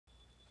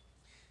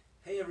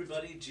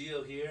everybody,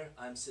 Gio here.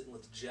 I'm sitting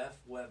with Jeff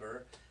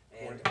Weber.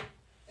 And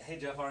hey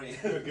Jeff, how are you?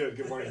 Good.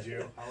 Good morning,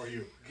 Gio. How are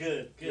you?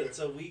 Good.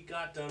 So we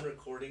got done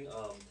recording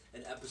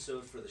an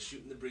episode for the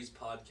Shootin' the Breeze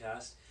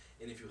podcast.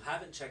 And if you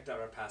haven't checked out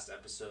our past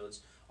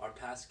episodes, our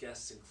past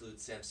guests include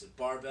Samson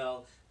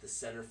Barbell, the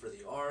Center for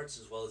the Arts,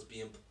 as well as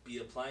B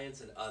Appliance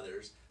and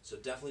others. So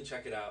definitely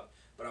check it out.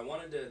 But I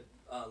wanted to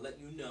let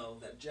you know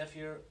that Jeff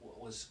here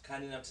was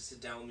kind enough to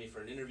sit down with me for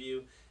an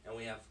interview, and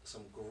we have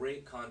some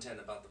great content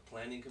about the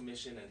Planning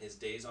Commission and his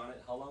days on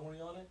it. How long were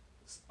you on it?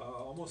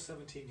 Almost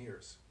 17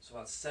 years. So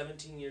about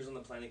 17 years on the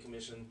Planning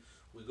Commission.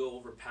 We go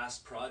over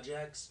past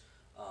projects,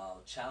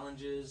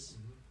 challenges,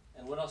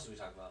 and what else did we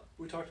talk about?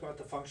 We talked about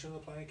the function of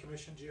the Planning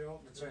Commission, Gio.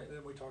 That's right. And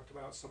then we talked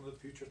about some of the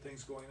future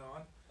things going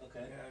on. Okay.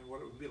 And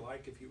what it would be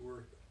like if you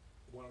were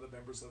one of the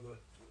members of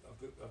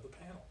the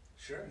panel.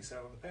 Sure. You sat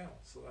on the panel.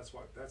 So that's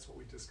what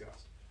we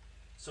discussed.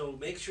 So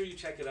make sure you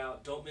check it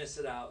out. Don't miss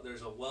it out.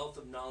 There's a wealth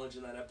of knowledge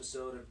in that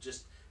episode of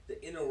just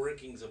the inner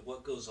workings of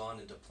what goes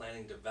on into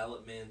planning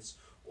developments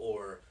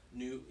or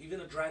even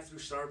a drive-through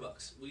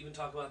Starbucks. We even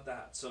talk about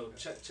that. So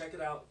check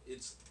it out.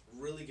 It's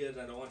really good.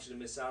 I don't want you to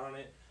miss out on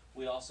it.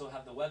 We also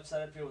have the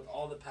website up here with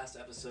all the past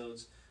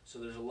episodes. So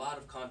there's a lot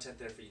of content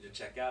there for you to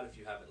check out if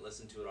you haven't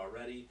listened to it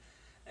already.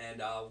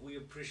 And we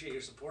appreciate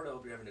your support. I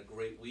hope you're having a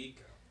great week.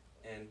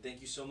 And thank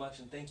you so much,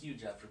 and thank you,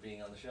 Jeff, for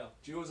being on the show.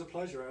 Gio, it was a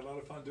pleasure. I had a lot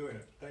of fun doing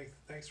it.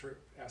 Thanks for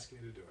asking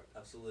me to do it.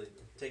 Absolutely.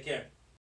 Take care.